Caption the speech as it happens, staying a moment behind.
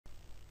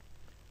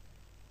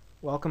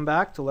Welcome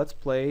back to Let's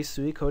Play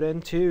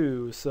Suikoden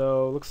 2.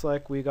 So, looks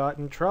like we got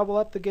in trouble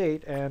at the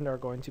gate and are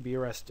going to be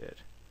arrested.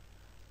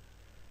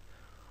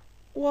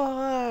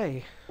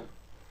 Why?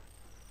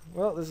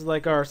 Well, this is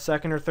like our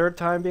second or third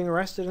time being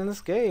arrested in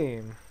this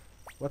game.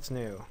 What's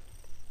new?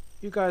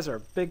 You guys are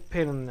a big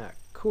pain in the neck.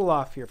 Cool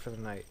off here for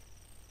the night.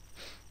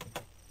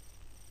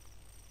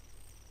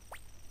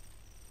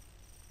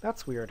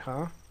 That's weird,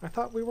 huh? I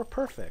thought we were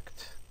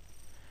perfect.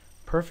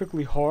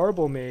 Perfectly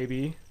horrible,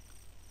 maybe.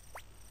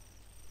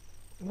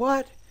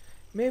 What?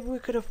 Maybe we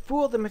could have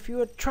fooled them if you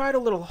had tried a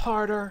little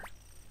harder.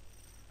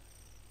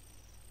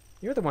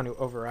 You're the one who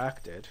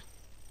overacted.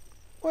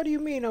 What do you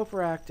mean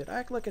overacted? I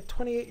act like a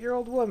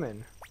 28-year-old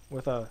woman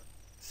with a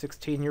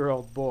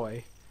 16-year-old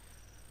boy.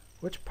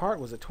 Which part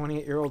was a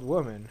 28-year-old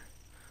woman?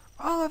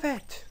 All of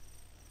it!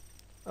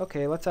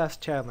 Okay, let's ask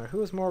Chandler.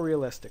 Who is more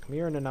realistic, me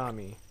or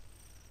Nanami?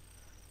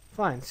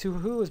 Fine, so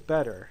who is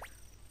better?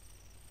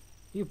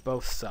 You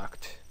both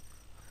sucked.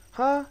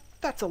 Huh?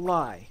 That's a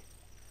lie.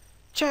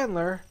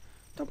 Chandler,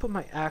 don't put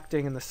my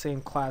acting in the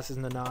same class as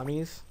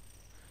Nanami's.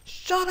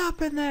 Shut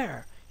up in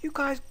there! You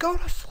guys go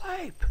to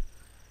sleep!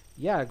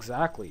 Yeah,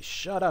 exactly.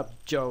 Shut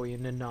up, Joey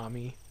and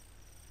Nanami.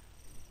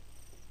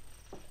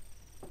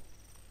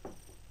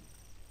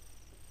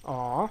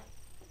 Aw.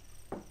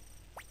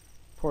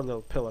 Poor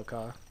little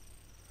Pilica.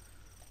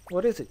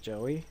 What is it,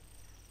 Joey?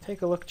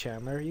 Take a look,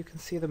 Chandler. You can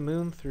see the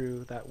moon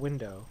through that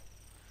window.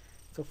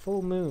 It's a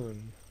full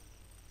moon.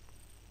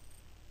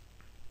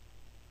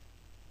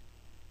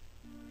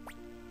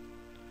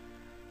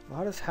 A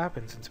lot has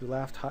happened since we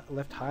left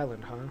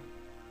Highland, huh?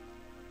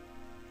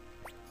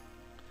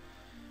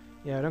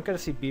 Yeah, I don't get to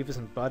see Beavis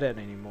and Butthead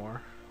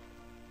anymore.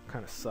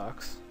 Kinda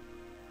sucks.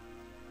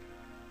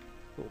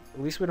 Well,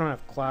 at least we don't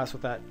have class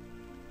with that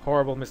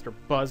horrible Mr.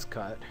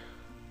 Buzzcut.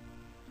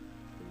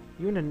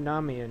 You and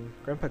Nanami and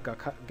Grandpa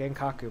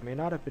Genkaku may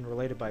not have been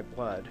related by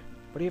blood,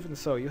 but even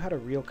so, you had a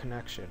real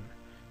connection.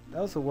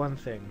 That was the one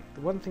thing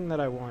that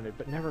I wanted,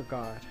 but never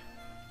got.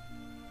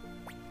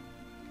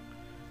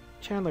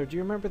 Chandler, do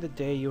you remember the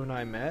day you and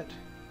I met?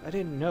 I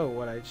didn't know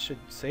what I should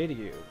say to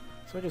you,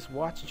 so I just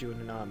watched you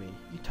and Nanami.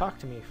 You talked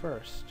to me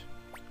first.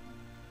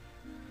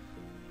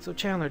 So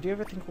Chandler, do you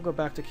ever think we'll go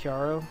back to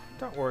Kyaro?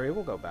 Don't worry,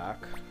 we'll go back.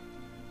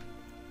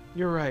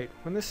 You're right.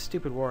 When this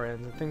stupid war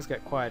ends and things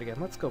get quiet again,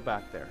 let's go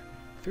back there.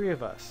 3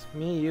 of us,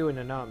 me, you, and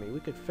Nanami,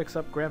 we could fix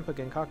up Grandpa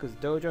Genkaku's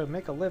dojo and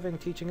make a living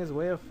teaching his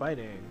way of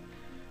fighting.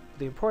 But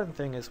the important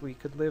thing is we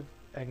could live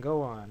and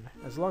go on,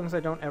 as long as I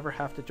don't ever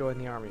have to join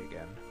the army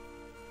again.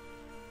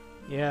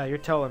 Yeah, you're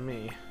telling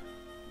me.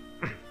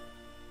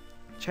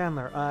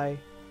 Chandler,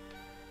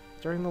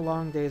 during the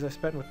long days I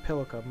spent with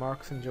Pilica,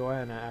 Marks, and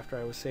Joanna after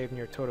I was saved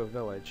near Toto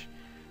Village,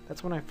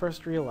 that's when I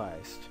first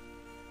realized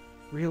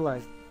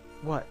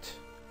what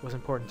was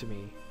important to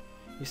me.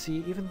 You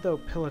see, even though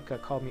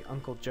Pilica called me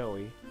Uncle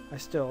Joey, I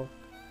still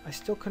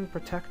couldn't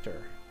protect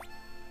her.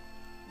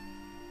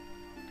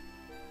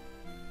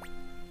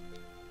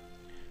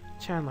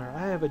 Chandler,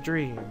 I have a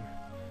dream.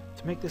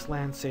 To make this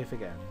land safe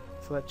again,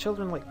 so that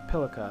children like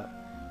Pilica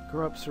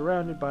grow up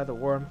surrounded by the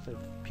warmth of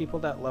people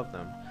that love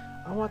them.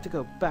 I want to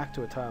go back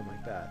to a time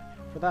like that.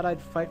 For that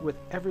I'd fight with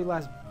every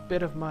last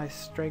bit of my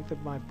strength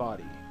of my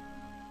body.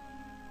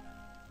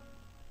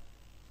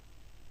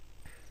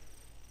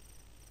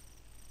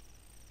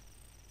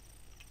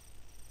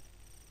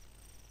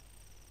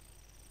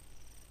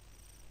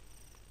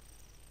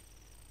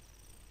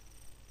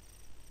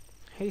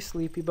 Hey,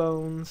 Sleepy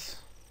Bones.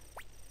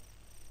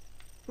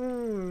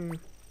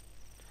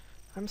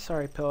 I'm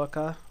sorry,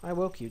 Pilica. I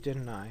woke you,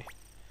 didn't I?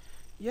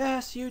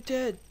 Yes, you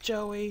did,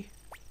 Joey.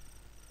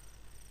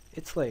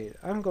 It's late.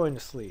 I'm going to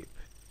sleep.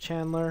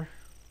 Chandler.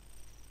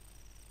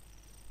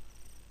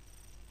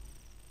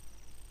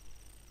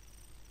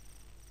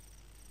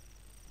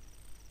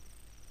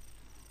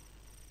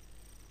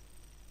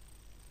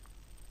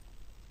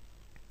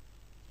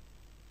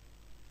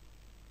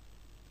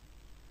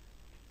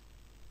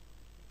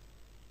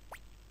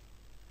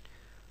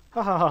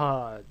 Ha ha ha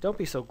ha. Don't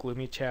be so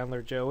gloomy,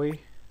 Chandler,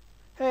 Joey.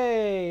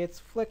 Hey, it's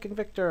Flick and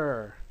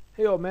Victor.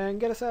 Hey, old man,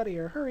 get us out of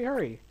here. Hurry,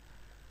 hurry.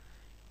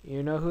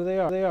 You know who they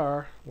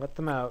are. Let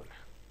them out.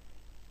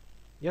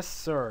 Yes,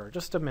 sir.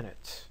 Just a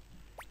minute.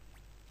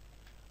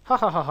 Ha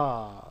ha ha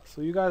ha.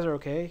 So you guys are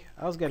okay?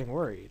 I was getting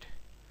worried.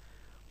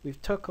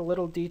 We've took a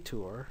little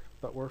detour,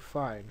 but we're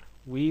fine.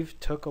 We've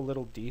took a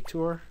little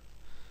detour?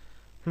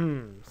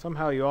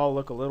 Somehow you all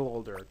look a little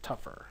older,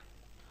 tougher.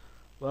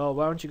 Well,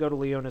 why don't you go to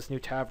Leona's new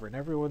tavern?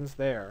 Everyone's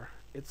there.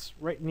 It's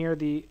right near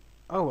the...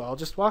 Oh, well,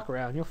 just walk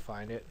around. You'll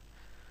find it.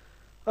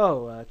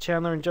 Oh,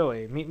 Chandler and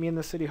Joey, meet me in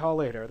the city hall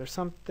later. There's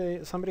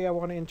somebody I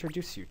want to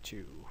introduce you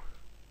to.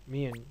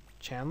 Me and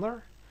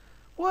Chandler?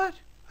 What?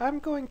 I'm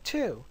going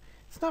too.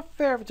 It's not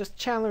fair if just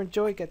Chandler and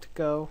Joey get to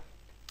go.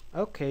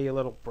 Okay, you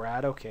little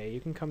brat. Okay, you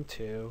can come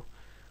too.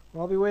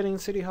 Well, I'll be waiting in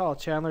City Hall.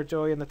 Chandler,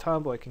 Joey, and the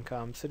tomboy can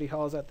come. City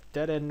Hall is at the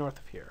dead end north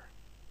of here.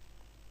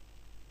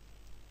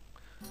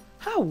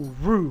 How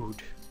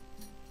rude!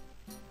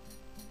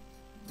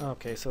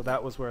 Okay, so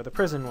that was where the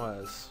prison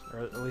was. Or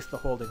at least the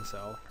holding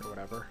cell, or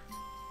whatever.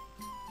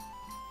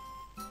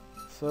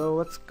 So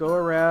let's go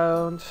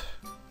around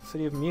the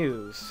city of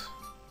Muse.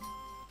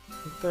 I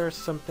think there's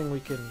something we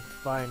can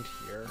find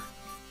here.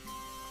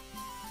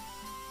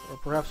 Or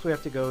perhaps we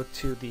have to go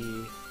to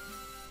the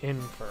inn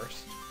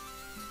first.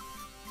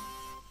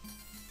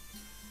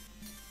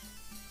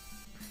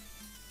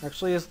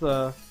 Actually, is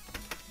the...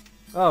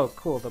 Oh,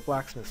 cool, the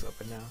blacksmith's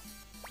open now.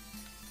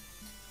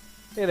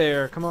 Hey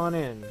there, come on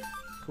in.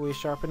 Can we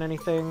sharpen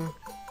anything?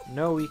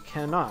 No, we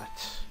cannot.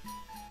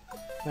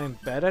 Can I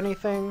embed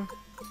anything?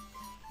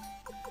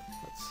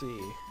 Let's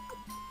see.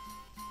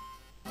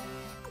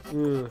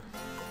 Ooh.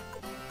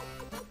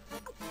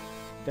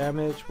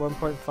 Damage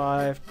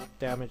 1.5,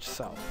 damage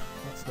self.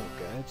 That's no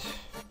good.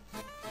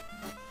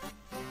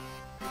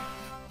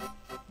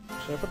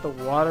 Should I put the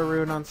water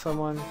rune on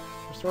someone?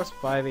 Restores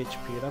 5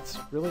 HP, that's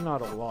really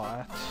not a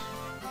lot.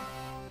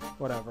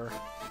 Whatever.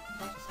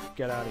 Just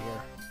get out of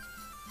here.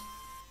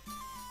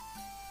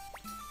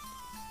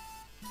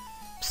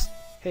 Psst.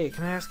 Hey,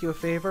 can I ask you a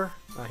favor?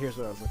 Here's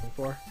what I was looking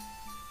for.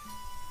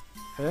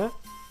 Huh?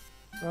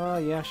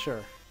 Yeah,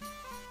 sure.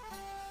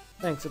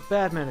 Thanks, a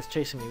bad man is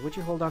chasing me. Would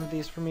you hold on to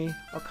these for me?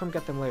 I'll come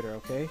get them later,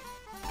 okay?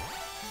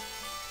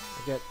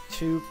 I get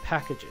 2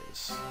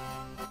 packages.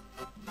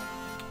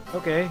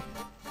 Okay.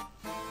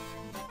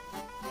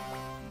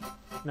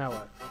 Now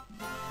what?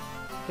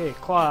 Hey,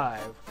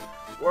 Clive.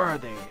 Where are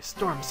they?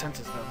 Storm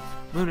senses them.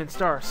 Moon and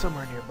Star are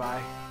somewhere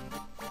nearby.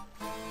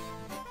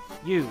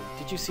 You,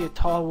 did you see a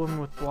tall woman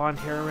with blonde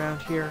hair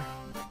around here?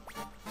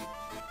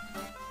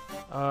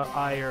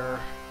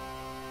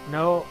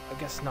 No, I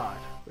guess not.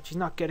 But she's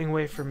not getting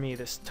away from me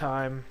this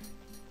time.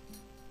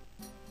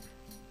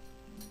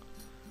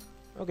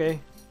 Okay.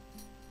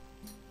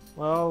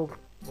 Well,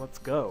 let's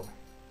go.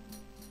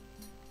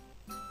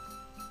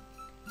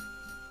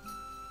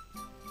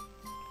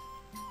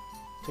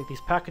 Take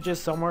these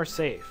packages somewhere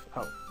safe.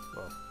 Oh,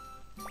 well.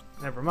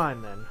 Never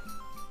mind then.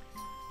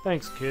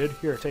 Thanks, kid.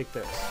 Here, take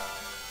this.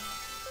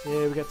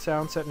 Yeah, we got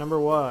sound set number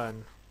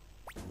 1.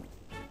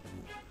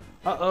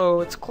 Uh-oh,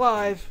 it's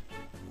Clive!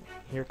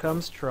 Here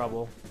comes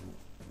trouble.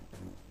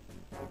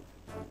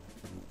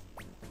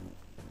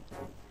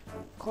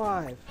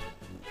 Clive!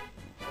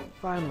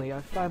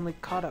 I've finally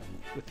caught up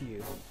with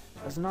you.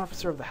 As an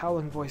officer of the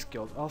Howling Voice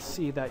Guild, I'll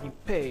see that you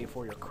pay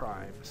for your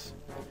crimes.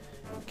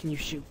 Can you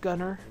shoot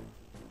Gunner?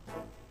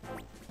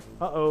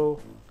 Uh-oh.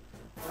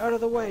 Out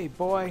of the way,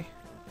 boy!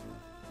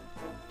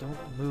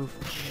 Don't move,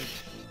 kid.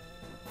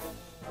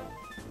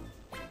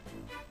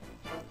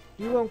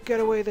 You won't get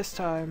away this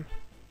time.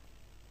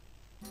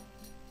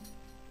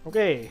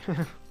 Okay.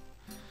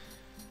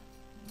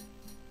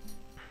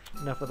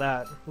 Enough of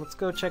that. Let's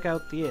go check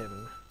out the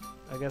inn.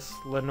 I guess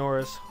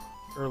Lenora's...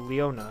 or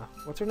Leona.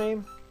 What's her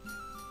name?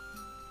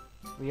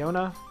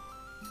 Leona?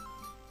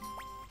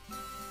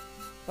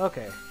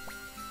 Okay.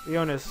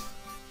 Leona's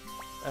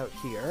out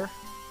here.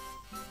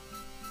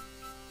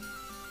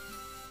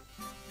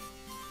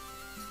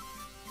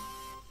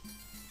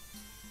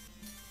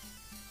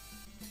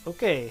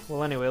 Okay,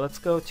 well anyway, let's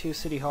go to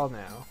City Hall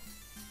now.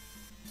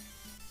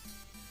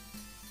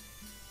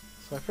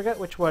 So I forget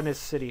which one is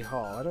City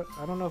Hall.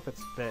 I don't know if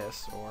it's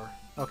this or...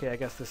 Okay, I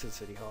guess this is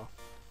City Hall.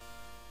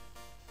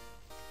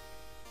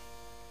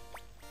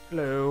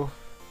 Hello.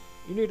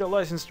 You need a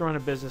license to run a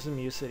business in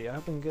Muse City. I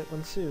hope I can get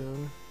one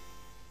soon.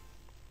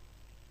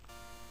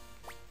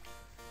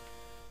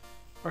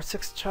 Our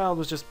 6th child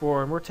was just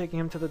born. We're taking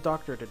him to the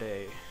doctor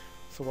today.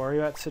 So why are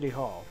you at City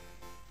Hall?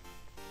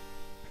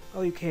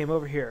 Oh, you came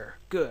over here.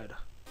 Good.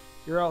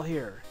 You're all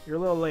here. You're a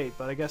little late,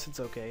 but I guess it's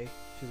okay.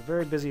 She's a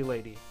very busy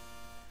lady.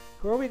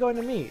 Who are we going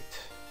to meet?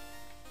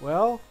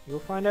 Well, you'll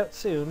find out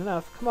soon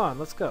enough. Come on,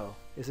 let's go.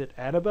 Is it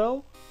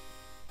Annabelle?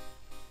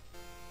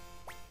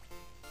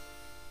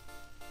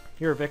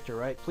 You're Victor,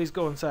 right? Please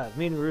go inside. The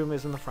meeting room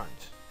is in the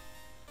front.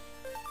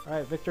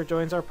 Alright, Victor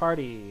joins our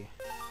party.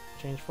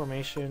 Change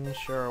formation?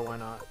 Sure, why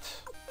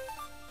not?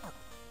 I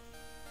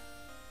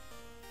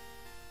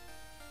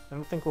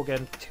don't think we'll get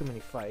into too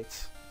many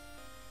fights.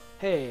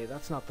 Hey,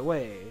 that's not the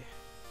way.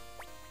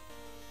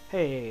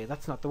 Hey,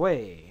 that's not the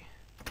way.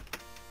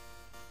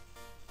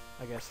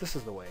 I guess this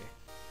is the way.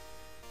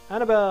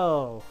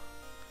 Annabelle!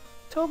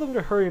 Tell them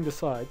to hurry and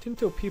decide.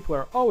 Tinto people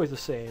are always the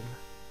same.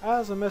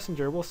 As a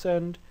messenger, we'll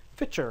send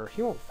Fitcher.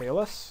 He won't fail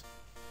us.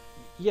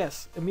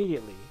 Yes,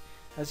 immediately.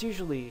 As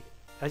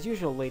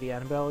usual, Lady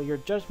Annabelle, your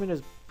judgment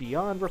is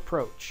beyond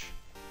reproach.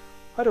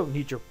 I don't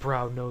need your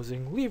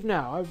brow-nosing. Leave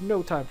now. I have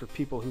no time for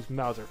people whose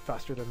mouths are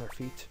faster than their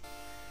feet.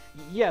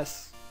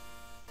 Yes.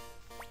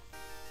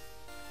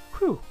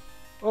 Whew.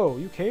 Oh,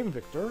 you came,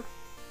 Victor.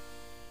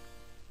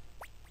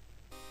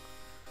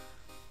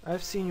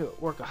 I've seen you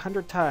at work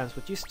 100 times,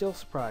 but you still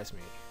surprise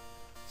me.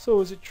 So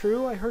is it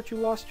true I heard you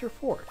lost your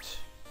fort?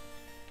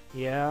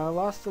 Yeah, I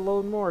lost a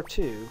load more,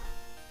 too.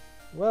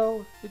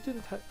 Well, it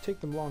didn't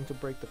take them long to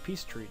break the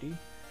peace treaty.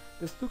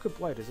 This Duke of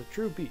Blight is a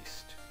true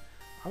beast.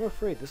 I'm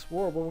afraid this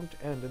war won't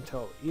end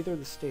until either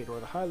the state or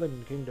the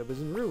Highland Kingdom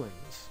is in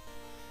ruins.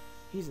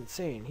 He's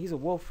insane. He's a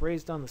wolf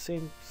raised on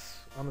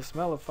the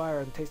smell of fire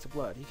and taste of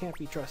blood. He can't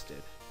be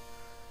trusted.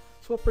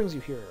 So what brings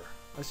you here?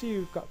 I see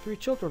you've got 3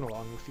 children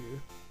along with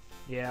you.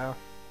 Yeah.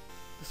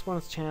 This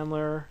one's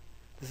Chandler,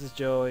 this is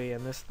Joey,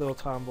 and this little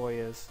tomboy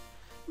is...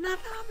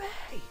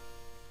 Nanami!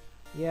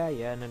 Yeah,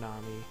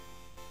 Nanami.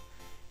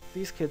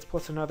 These kids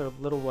plus another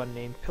little one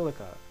named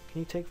Pilika. Can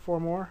you take 4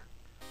 more?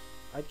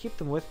 I'd keep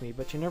them with me,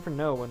 but you never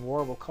know when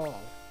war will call.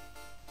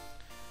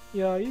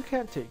 Yeah, you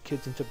can't take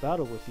kids into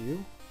battle with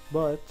you,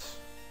 but...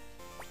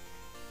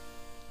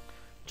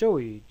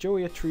 Joey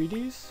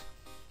Atreides?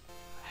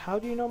 How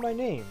do you know my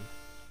name?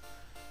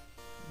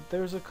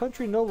 There's a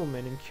country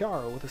nobleman in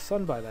Kiara with a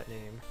son by that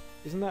name.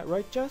 Isn't that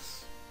right,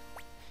 Jess?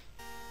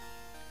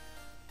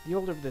 The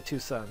older of the 2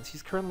 sons.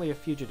 He's currently a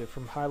fugitive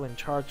from Highland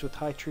charged with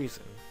high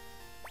treason.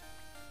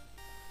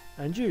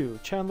 And you,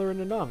 Chandler and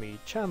Nanami.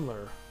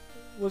 Chandler,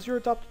 was your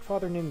adopted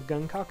father named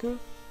Genkaku?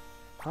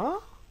 Huh?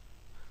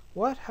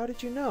 What? How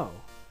did you know?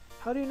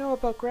 How do you know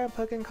about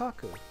Grandpa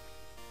Genkaku?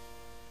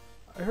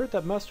 I heard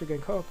that Master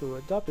Genkaku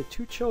adopted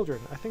 2 children.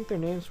 I think their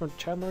names were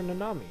Chandler and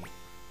Nanami.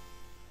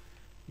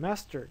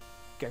 Master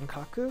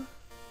Genkaku?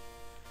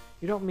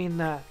 You don't mean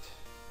that...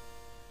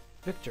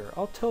 Victor,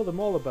 I'll tell them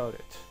all about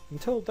it.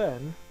 Until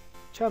then,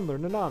 Chandler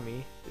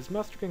Nanami, is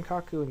Master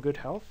Genkaku in good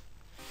health?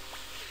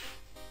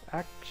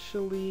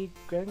 Actually,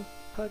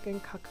 Grandpa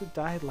Genkaku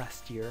died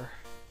last year.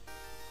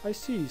 I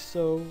see,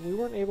 so we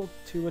weren't able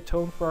to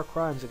atone for our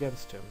crimes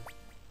against him.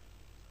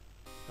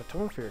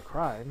 Atone for your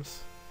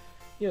crimes?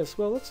 Yes,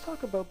 well, let's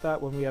talk about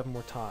that when we have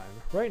more time.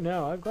 Right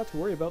now, I've got to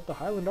worry about the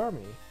Highland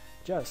Army.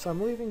 Jess,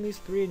 I'm leaving these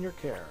 3 in your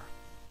care.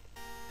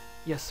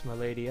 Yes, my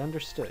lady,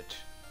 understood.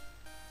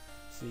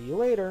 See you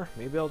later.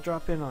 Maybe I'll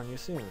drop in on you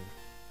soon.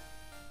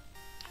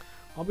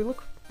 I'll be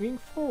looking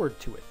forward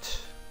to it.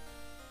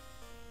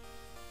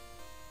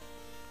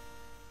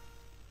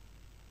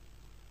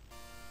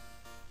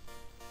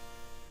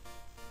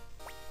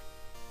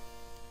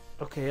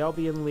 Okay, I'll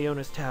be in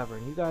Leona's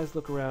tavern. You guys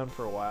look around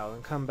for a while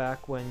and come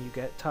back when you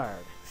get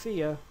tired. See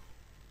ya!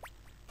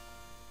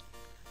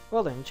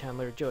 Well then,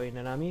 Chandler, Joey, and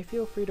Nanami,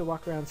 feel free to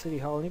walk around City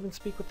Hall and even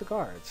speak with the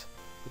guards.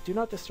 But do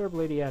not disturb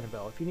Lady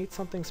Annabelle. If you need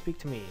something, speak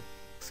to me.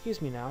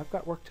 Excuse me now, I've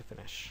got work to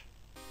finish.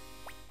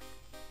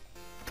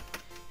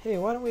 Hey,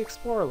 why don't we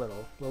explore a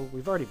little? Well,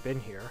 we've already been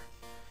here.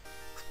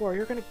 Explore,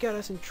 you're gonna get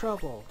us in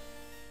trouble.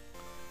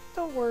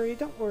 Don't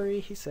worry,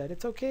 he said.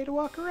 It's okay to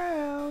walk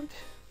around.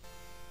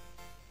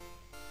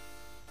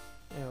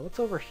 Yeah, what's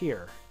over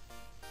here?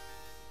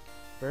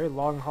 Very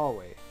long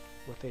hallway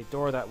with a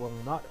door that will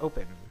not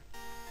open.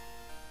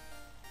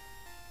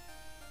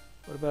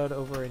 What about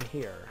over in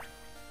here?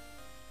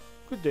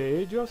 Good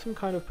day, do you have some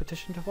kind of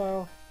petition to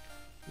file?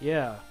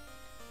 Yeah.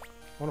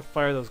 I want to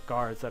fire those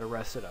guards that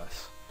arrested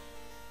us.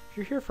 If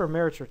you're here for a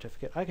marriage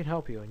certificate, I can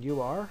help you, and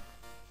you are?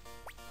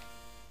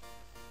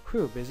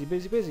 Whew,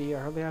 busy. I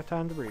hardly have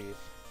time to breathe.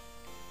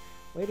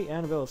 Lady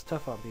Annabelle is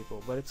tough on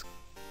people, but it's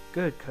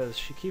good because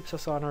she keeps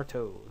us on our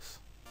toes.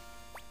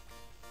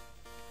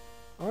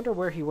 I wonder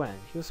where he went.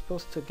 He was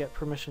supposed to get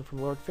permission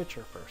from Lord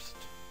Fitcher first.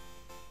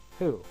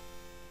 Who?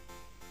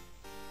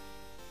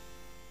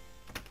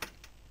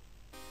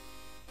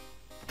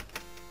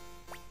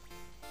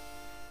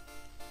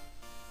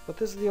 But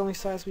this is the only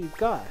size we've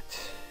got.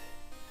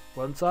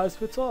 One size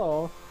fits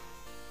all.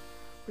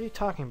 What are you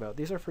talking about?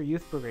 These are for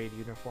Youth Brigade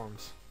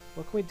uniforms.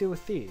 What can we do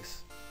with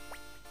these?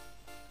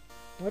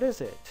 What is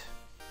it?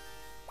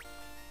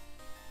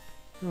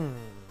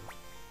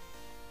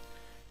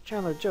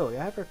 Chandler, Joey,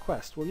 I have a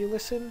request. Will you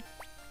listen?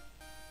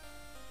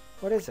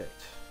 What is it?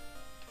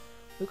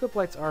 Luca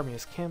Blight's army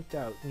is camped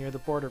out near the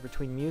border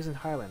between Muse and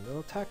Highland. They'll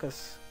attack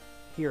us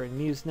here in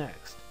Muse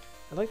next.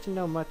 I'd like to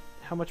know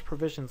how much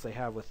provisions they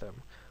have with them.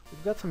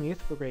 We've got some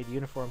Youth Brigade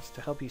uniforms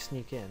to help you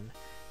sneak in.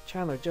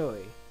 Chandler,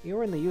 Joey, you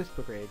were in the Youth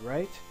Brigade,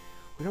 right?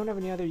 We don't have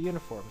any other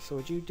uniforms, so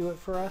would you do it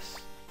for us?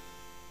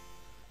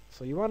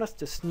 So you want us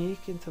to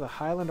sneak into the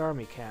Highland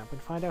Army camp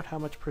and find out how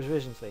much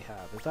provisions they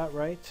have, is that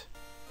right?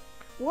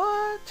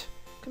 What?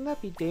 Can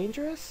that be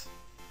dangerous?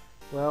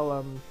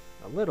 Well,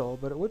 a little,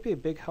 but it would be a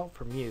big help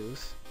for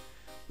Muse.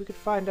 We could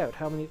find out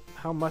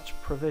how much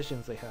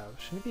provisions they have.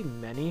 Shouldn't it be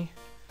many?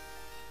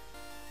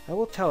 That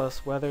will tell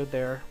us whether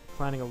they're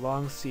planning a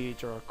long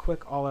siege or a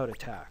quick all-out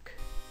attack.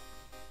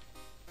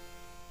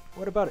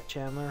 What about it,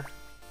 Chandler?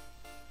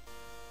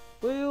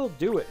 We'll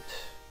do it.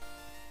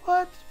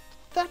 What?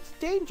 That's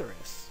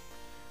dangerous.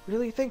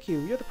 Really, thank you.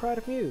 You're the pride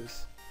of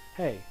Muse.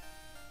 Hey.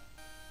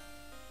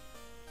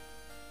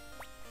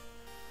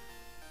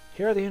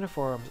 Here are the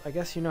uniforms. I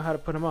guess you know how to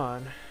put them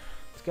on.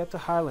 Let's get to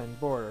Highland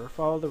border.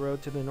 Follow the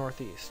road to the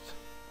northeast.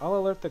 I'll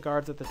alert the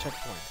guards at the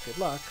checkpoint. Good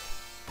luck.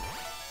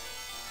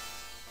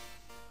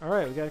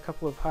 Alright, we got a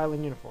couple of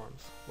Highland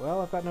uniforms.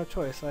 Well, I've got no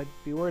choice. I'd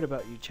be worried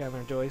about you, Chandler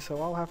and Joey,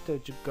 so I'll have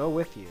to go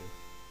with you.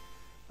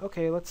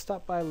 Okay, let's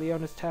stop by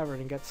Leona's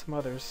tavern and get some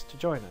others to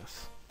join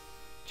us.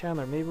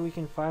 Chandler, maybe we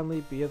can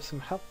finally be of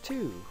some help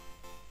too.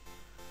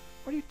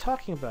 What are you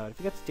talking about? If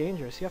it gets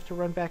dangerous, you have to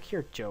run back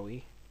here,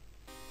 Joey.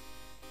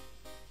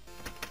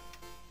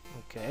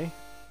 Okay.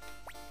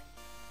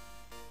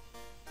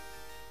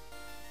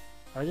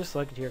 I just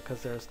like it here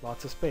because there's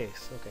lots of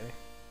space. Okay.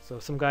 So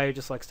some guy who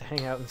just likes to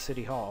hang out in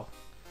City Hall.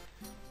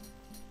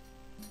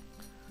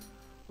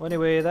 Well,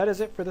 anyway, that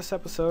is it for this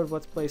episode of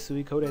Let's Play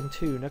Suikoden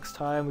 2. Next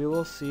time we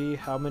will see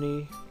how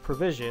many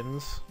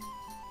provisions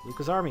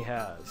Luca's army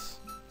has.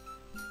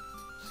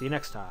 See you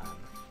next time.